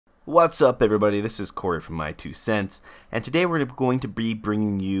What's up, everybody? This is Corey from My 2 Cents, and today we're going to be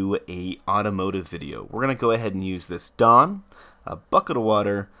bringing you a automotive video. We're going to go ahead and use this Dawn, a bucket of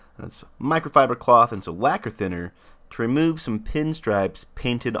water, and some microfiber cloth and some lacquer thinner to remove some pinstripes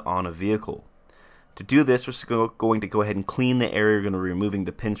painted on a vehicle. To do this, we're just going to go ahead and clean the area we're going to be removing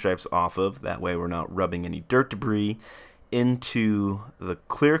the pinstripes off of. That way we're not rubbing any dirt debris into the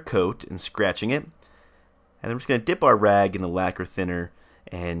clear coat and scratching it. And then we're just going to dip our rag in the lacquer thinner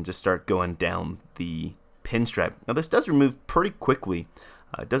and just start going down the pinstripe. Now this does remove pretty quickly.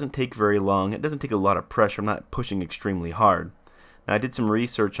 It doesn't take very long. It doesn't take a lot of pressure. I'm not pushing extremely hard. Now I did some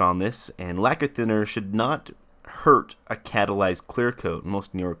research on this, and lacquer thinner should not hurt a catalyzed clear coat.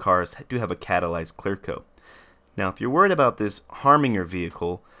 Most newer cars do have a catalyzed clear coat. Now if you're worried about this harming your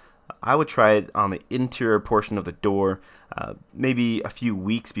vehicle, I would try it on the interior portion of the door, maybe a few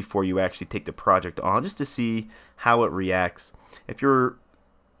weeks before you actually take the project on, just to see how it reacts. If you're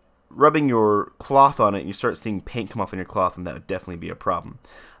rubbing your cloth on it and you start seeing paint come off on your cloth, and that would definitely be a problem.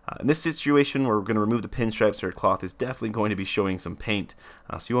 In this situation where we're going to remove the pinstripes, our cloth is definitely going to be showing some paint,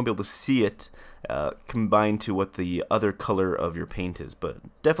 so you won't be able to see it combined to what the other color of your paint is, but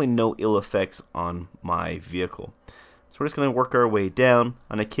definitely no ill effects on my vehicle. So we're just going to work our way down.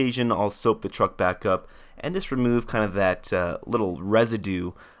 On occasion I'll soap the truck back up and just remove kind of that little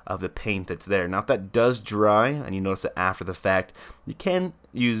residue of the paint that's there. Now if that does dry and you notice it after the fact, you can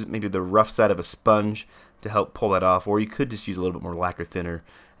use maybe the rough side of a sponge to help pull that off, or you could just use a little bit more lacquer thinner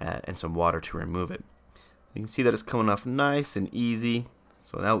and some water to remove it. You can see that it's coming off nice and easy.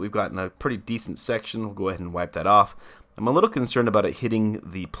 So now that we've gotten a pretty decent section, we'll go ahead and wipe that off. I'm a little concerned about it hitting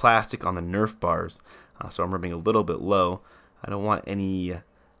the plastic on the Nerf bars, so I'm rubbing a little bit low. I don't want any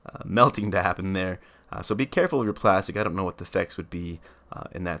melting to happen there. So be careful of your plastic. I don't know what the effects would be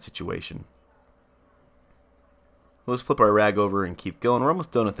in that situation. We'll just flip our rag over and keep going. We're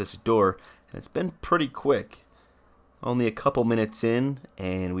almost done with this door, and it's been pretty quick. Only a couple minutes in,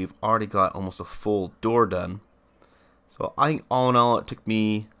 and we've already got almost a full door done. So I think all in all, it took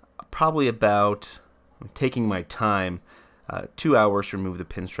me probably about, I'm taking my time, 2 hours to remove the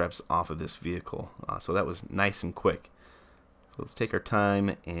pinstripes off of this vehicle. So that was nice and quick. So let's take our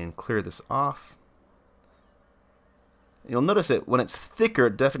time and clear this off. You'll notice that when it's thicker,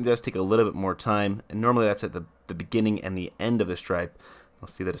 it definitely does take a little bit more time, and normally that's at the beginning and the end of the stripe. You'll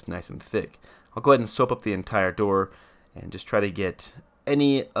see that it's nice and thick. I'll go ahead and soap up the entire door and just try to get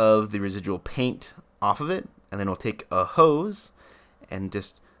any of the residual paint off of it, and then we'll take a hose and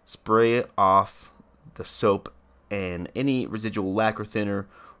just spray off the soap and any residual lacquer thinner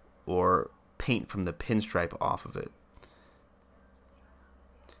or paint from the pinstripe off of it.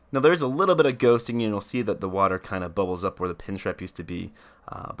 Now there's a little bit of ghosting, and you'll see that the water kind of bubbles up where the pinstripe used to be,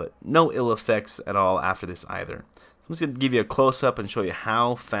 but no ill effects at all after this either. I'm just going to give you a close-up and show you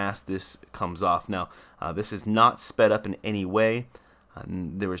how fast this comes off. Now this is not sped up in any way.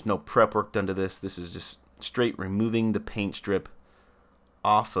 There was no prep work done to this. This is just straight removing the paint strip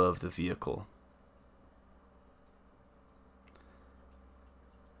off of the vehicle.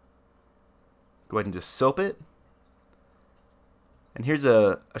 Go ahead and just soap it. And here's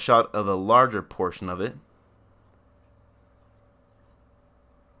a shot of a larger portion of it.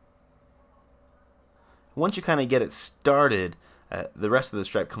 Once you kind of get it started, the rest of the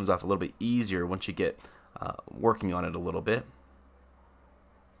stripe comes off a little bit easier once you get working on it a little bit.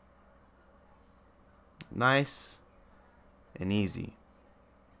 Nice and easy.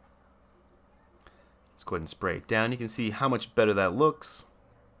 Let's go ahead and spray it down. You can see how much better that looks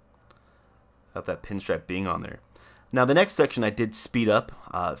without that pinstripe being on there. Now the next section I did speed up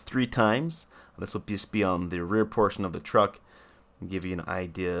 3 times. This will just be on the rear portion of the truck and give you an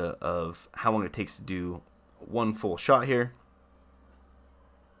idea of how long it takes to do one full shot here.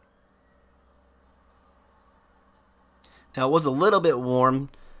 Now it was a little bit warm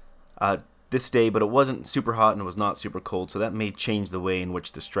this day, but it wasn't super hot and it was not super cold, so that may change the way in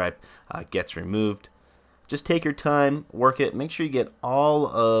which the stripe gets removed. Just take your time, work it, make sure you get all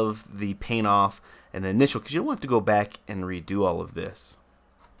of the paint off and the initial, because you don't have to go back and redo all of this.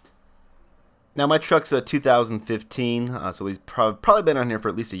 Now my truck's a 2015, so he's probably been on here for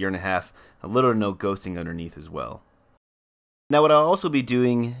at least a year and a half. A little or no ghosting underneath as well. Now what I'll also be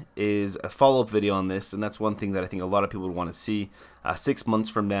doing is a follow-up video on this, and that's one thing that I think a lot of people would want to see. 6 months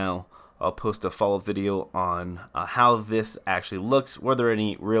from now, I'll post a follow-up video on how this actually looks, were there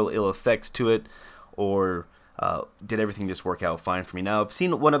any real ill effects to it, or did everything just work out fine for me. Now I've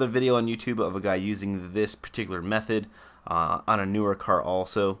seen one other video on YouTube of a guy using this particular method on a newer car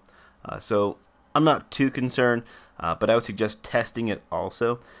also, so I'm not too concerned, but I would suggest testing it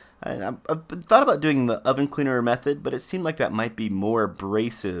also. And I've thought about doing the oven cleaner method, but it seemed like that might be more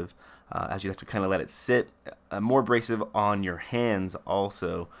abrasive, as you have to kind of let it sit. More abrasive on your hands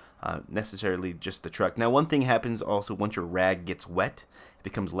also, necessarily just the truck. Now, one thing happens also once your rag gets wet, it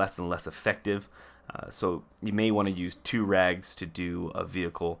becomes less and less effective. So you may want to use 2 rags to do a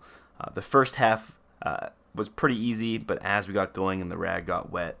vehicle. The first half was pretty easy, but as we got going and the rag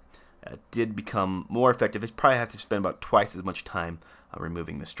got wet, it did become more effective. It probably have to spend about twice as much time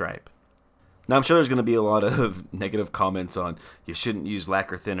removing the stripe. Now, I'm sure there's going to be a lot of negative comments on you shouldn't use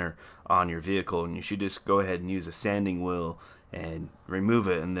lacquer thinner on your vehicle, and you should just go ahead and use a sanding wheel and remove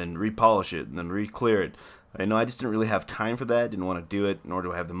it and then repolish it and then re-clear it. I know I just didn't really have time for that, didn't want to do it, nor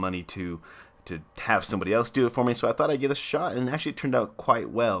do I have the money to have somebody else do it for me, so I thought I'd give this a shot, and it actually turned out quite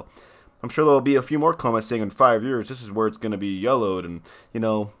well. I'm sure there'll be a few more comments saying in 5 years this is where it's going to be yellowed, and you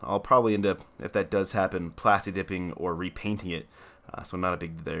know, I'll probably end up, if that does happen, plasti dipping or repainting it. So not a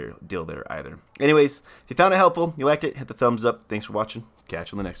big deal there either. Anyways, if you found it helpful, you liked it, hit the thumbs up. Thanks for watching.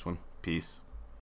 Catch you on the next one. Peace.